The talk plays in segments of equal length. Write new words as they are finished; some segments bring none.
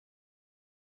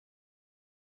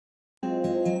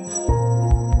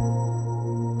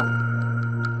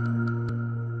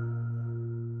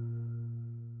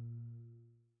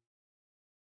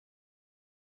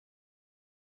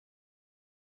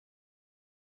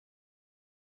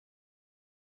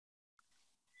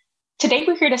Today,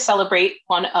 we're here to celebrate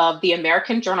one of the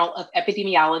American Journal of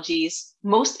Epidemiology's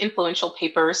most influential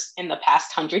papers in the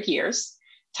past 100 years,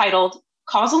 titled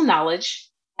Causal Knowledge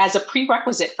as a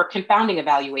Prerequisite for Confounding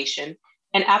Evaluation,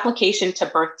 an Application to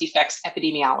Birth Defects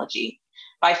Epidemiology,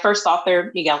 by first author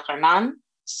Miguel Hernán,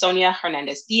 Sonia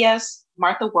Hernandez-Diaz,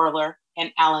 Martha Werler, and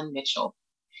Alan Mitchell.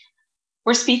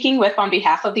 We're speaking with, on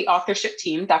behalf of the authorship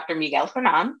team, Dr. Miguel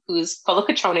Hernán, who's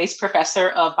Colocatrones Professor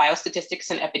of Biostatistics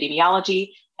and Epidemiology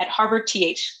at Harvard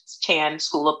T.H. Chan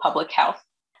School of Public Health.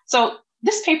 So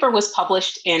this paper was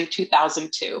published in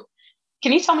 2002.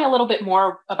 Can you tell me a little bit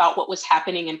more about what was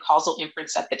happening in causal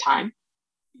inference at the time?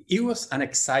 It was an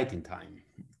exciting time.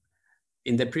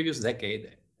 In the previous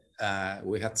decade,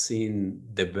 we had seen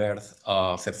the birth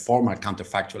of a formal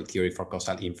counterfactual theory for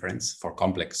causal inference for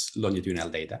complex longitudinal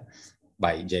data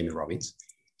by Jamie Robbins,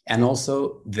 and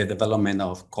also the development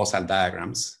of causal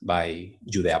diagrams by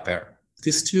Judea Pear.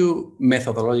 These two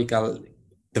methodological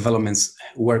developments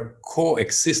were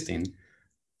coexisting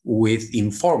with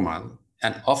informal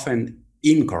and often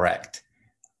incorrect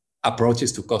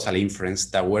approaches to causal inference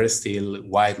that were still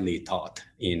widely taught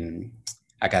in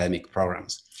academic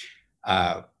programs.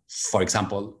 For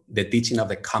example, the teaching of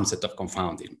the concept of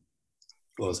confounding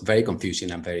was very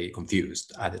confusing and very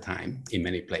confused at the time in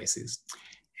many places.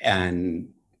 And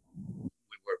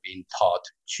we were being taught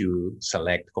to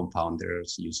select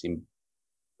confounders using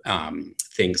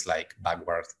things like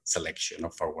backward selection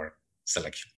or forward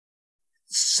selection.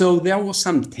 So there was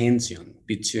some tension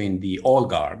between the old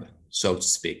guard, so to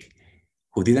speak,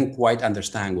 who didn't quite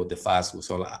understand what the fuss was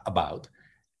all about,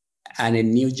 and a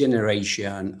new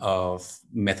generation of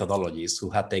methodologists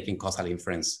who had taken causal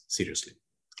inference seriously.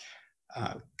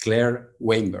 Claire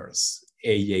Weinberg's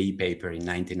AJE paper in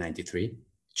 1993,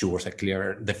 towards a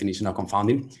clear definition of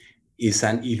confounding, is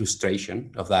an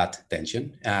illustration of that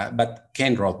tension. But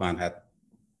Ken Rothman had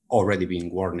already been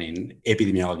warning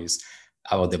epidemiologists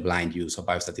about the blind use of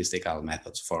biostatistical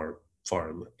methods for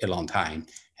a long time.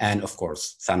 And of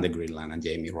course, Sander Greenland and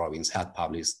Jamie Robbins had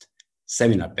published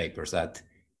seminal papers that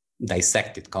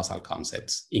dissected causal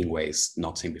concepts in ways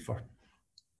not seen before.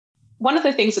 One of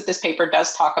the things that this paper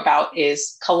does talk about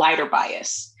is collider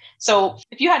bias. So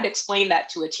if you had to explain that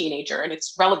to a teenager and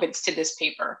its relevance to this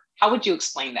paper, how would you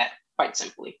explain that quite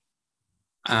simply?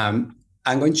 I'm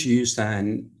going to use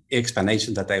an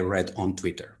explanation that I read on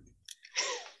Twitter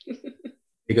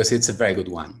because it's a very good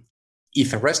one.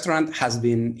 If a restaurant has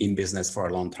been in business for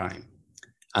a long time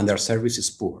and their service is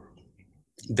poor,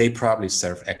 they probably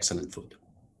serve excellent food.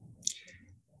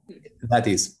 That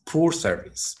is, poor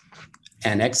service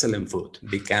and excellent food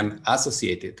become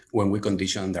associated when we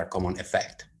condition their common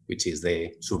effect, which is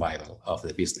the survival of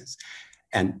the business.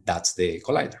 And that's the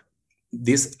collider.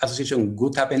 This association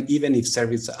would happen even if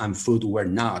service and food were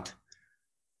not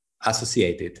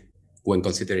associated when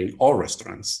considering all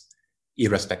restaurants,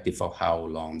 irrespective of how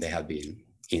long they have been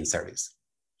in service.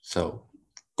 So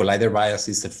collider bias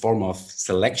is a form of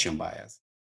selection bias.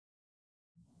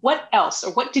 What else,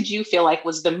 or what did you feel like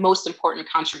was the most important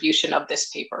contribution of this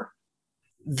paper?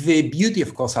 The beauty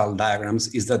of causal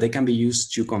diagrams is that they can be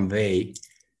used to convey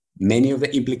many of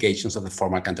the implications of the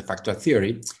formal counterfactual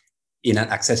theory in an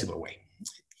accessible way,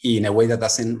 in a way that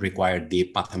doesn't require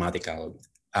deep mathematical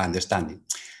understanding.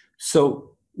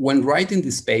 So when writing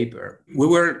this paper, we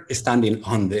were standing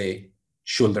on the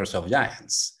shoulders of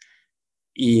giants.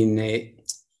 In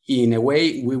a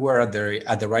way, we were at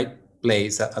the right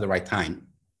place at the right time,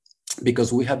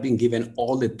 because we have been given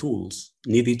all the tools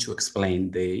needed to explain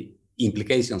the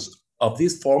implications of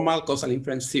this formal causal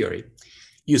inference theory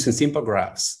using simple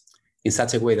graphs in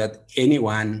such a way that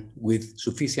anyone with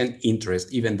sufficient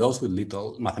interest, even those with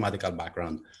little mathematical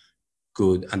background,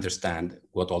 could understand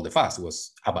what all the fuss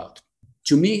was about.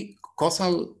 To me,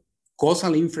 causal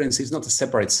inference is not a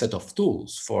separate set of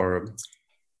tools for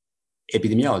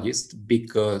epidemiologists,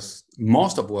 because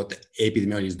most of what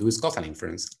epidemiologists do is causal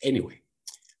inference anyway.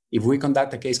 If we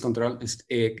conduct a case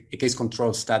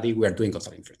control study, we are doing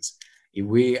causal inference. If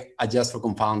we adjust for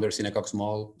confounders in a Cox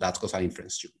model, that's causal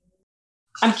inference too.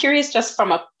 I'm curious, just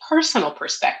from a personal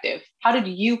perspective, how did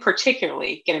you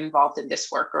particularly get involved in this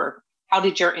work, or how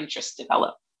did your interest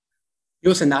develop? It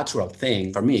was a natural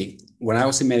thing for me. When I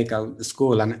was in medical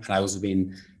school and I was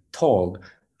being told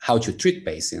how to treat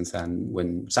patients, and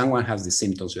when someone has the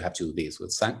symptoms, you have to do this.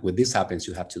 When this happens,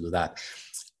 you have to do that.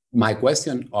 My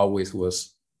question always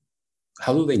was,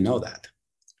 how do they know that?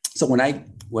 So when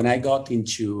I got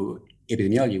into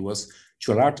epidemiology, was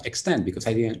to a large extent because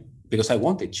I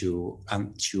wanted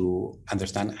to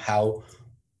understand how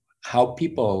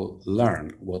people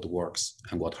learn what works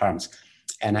and what harms.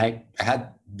 And I had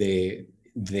the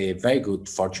very good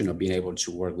fortune of being able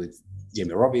to work with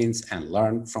Jamie Robbins and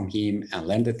learn from him and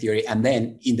learn the theory. And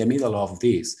then in the middle of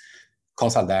this,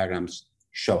 causal diagrams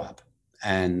show up.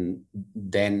 And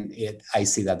then I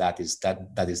see that is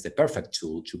the perfect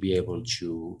tool to be able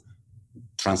to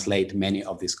translate many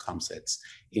of these concepts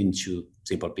into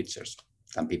simple pictures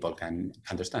that people can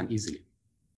understand easily.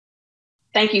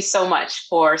 Thank you so much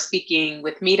for speaking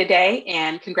with me today,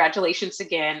 and congratulations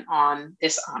again on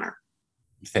this honor.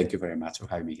 Thank you very much for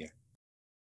having me here.